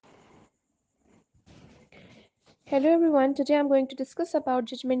Hello everyone, today I'm going to discuss about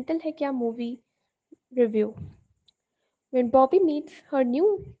Judgmental Hai Kya movie review. When Bobby meets her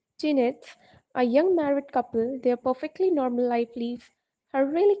new teammates, a young married couple, their perfectly normal life leaves her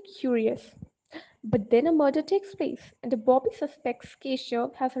really curious. But then a murder takes place, and Bobby suspects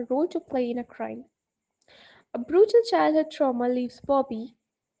Keshav has a role to play in a crime. A brutal childhood trauma leaves Bobby,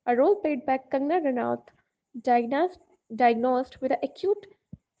 a role played by Kangna Ranaut, diagnosed, diagnosed with acute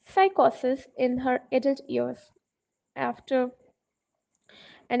psychosis in her adult years. After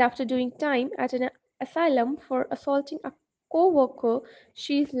after doing time at an asylum for assaulting a co-worker,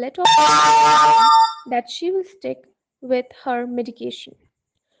 she is let off that she will stick with her medication.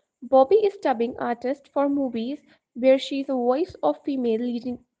 Bobby is dubbing artist for movies where she is a voice of female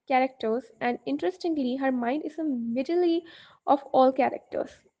leading characters, and interestingly, her mind is a medley of all characters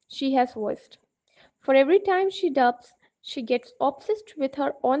she has voiced. For every time she dubs, she gets obsessed with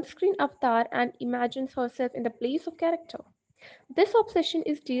her on screen avatar and imagines herself in the place of character. This obsession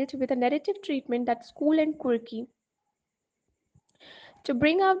is dealt with a narrative treatment that's cool and quirky. To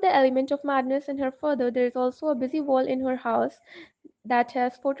bring out the element of madness in her further, there is also a busy wall in her house that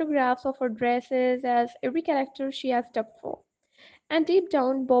has photographs of her dresses as every character she has dubbed for. And deep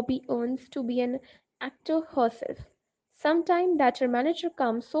down, Bobby earns to be an actor herself. Sometime that her manager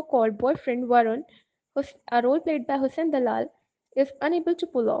comes, so-called boyfriend Varun, who's a role played by Hussein Dalal, is unable to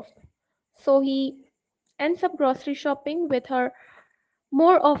pull off. So he ends up grocery shopping with her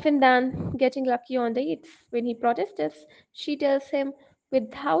more often than getting lucky on dates. When he protests, she tells him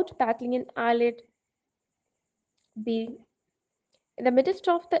without battling an eyelid, be in the midst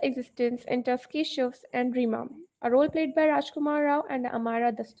of the existence enters Keshav's and Rima, a role played by Rajkumar Rao and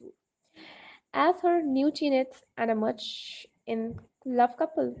Amara Dastoor, as her new teenage and a much in love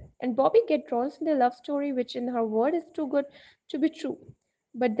couple. And Bobby gets drawn in their love story, which in her word is too good to be true.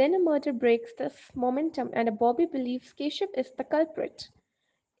 But then a murder breaks this momentum, and Bobby believes Keshav is the culprit.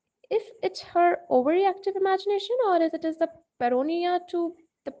 Is it her overreactive imagination, or is it the paranoia to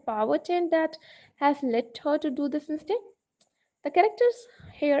the power tent that has led her to do this instead? The characters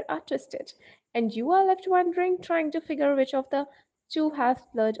here are twisted, and you are left wondering, trying to figure which of the two has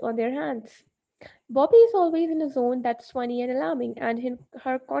blood on their hands. Bobby is always in a zone that's funny and alarming, and in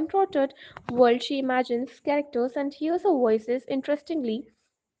her contorted world, she imagines characters and hears their voices. Interestingly,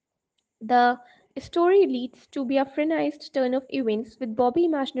 the story leads to be a frenetic turn of events, with Bobby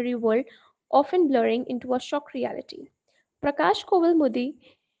imaginary world often blurring into a shock reality. Prakash Koval Mudi,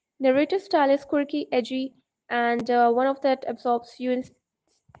 narrative style is quirky, edgy, and one of that absorbs you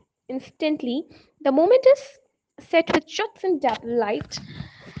instantly. The moment is set with shots and depth, light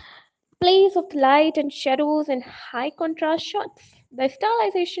plays of light and shadows and high contrast shots. The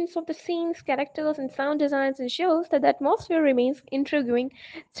stylizations of the scenes, characters, and sound designs ensures that the atmosphere remains intriguing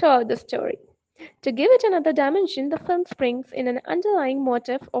throughout the story. To give it another dimension, the film springs in an underlying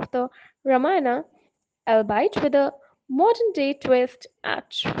motif of the Ramayana, albeit with a modern day twist.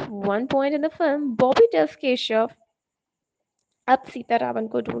 At one point in the film, Bobby tells Keshav अब सीता रावण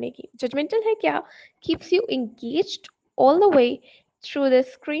को ढूंढेगी. Judgmental है क्या keeps you engaged all the way through the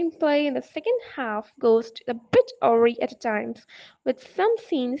screenplay. In the second half goes a bit awry at times, with some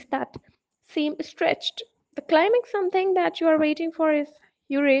scenes that seem stretched. The climax, something that you are waiting for, is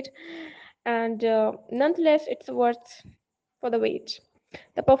you read, and nonetheless, it's worth for the wait.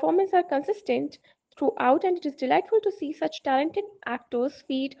 The performances are consistent throughout, and it is delightful to see such talented actors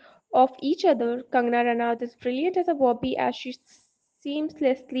feed off each other. Kangna Ranaut is brilliant as a Bobby as she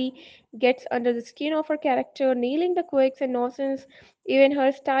seamlessly gets under the skin of her character, nailing the quirks and nonsense. Even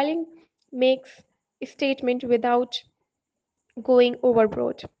her styling makes a statement without going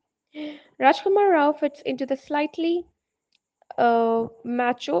overboard. Rajkumar Rao fits into the slightly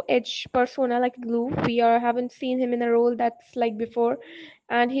macho edge persona like glue. Haven't seen him in a role that's like before,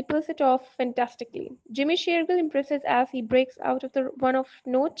 and he pulls it off fantastically. Jimmy Shergill impresses as he breaks out of the one of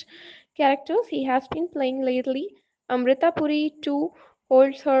note characters he has been playing lately. Amrita Puri too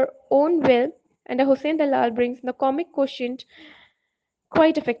holds her own well, and Hussein Dalal brings the comic quotient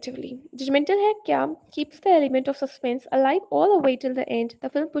quite effectively. Judgmental Hai Kya keeps the element of suspense alive all the way till the end. The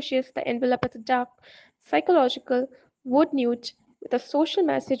film pushes the envelope at a dark, psychological wood newt with a social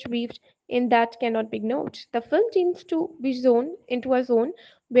message weaved in that cannot be ignored. The film seems to be zoned into a zone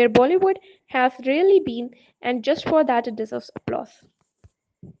where Bollywood has rarely been, and just for that it deserves applause.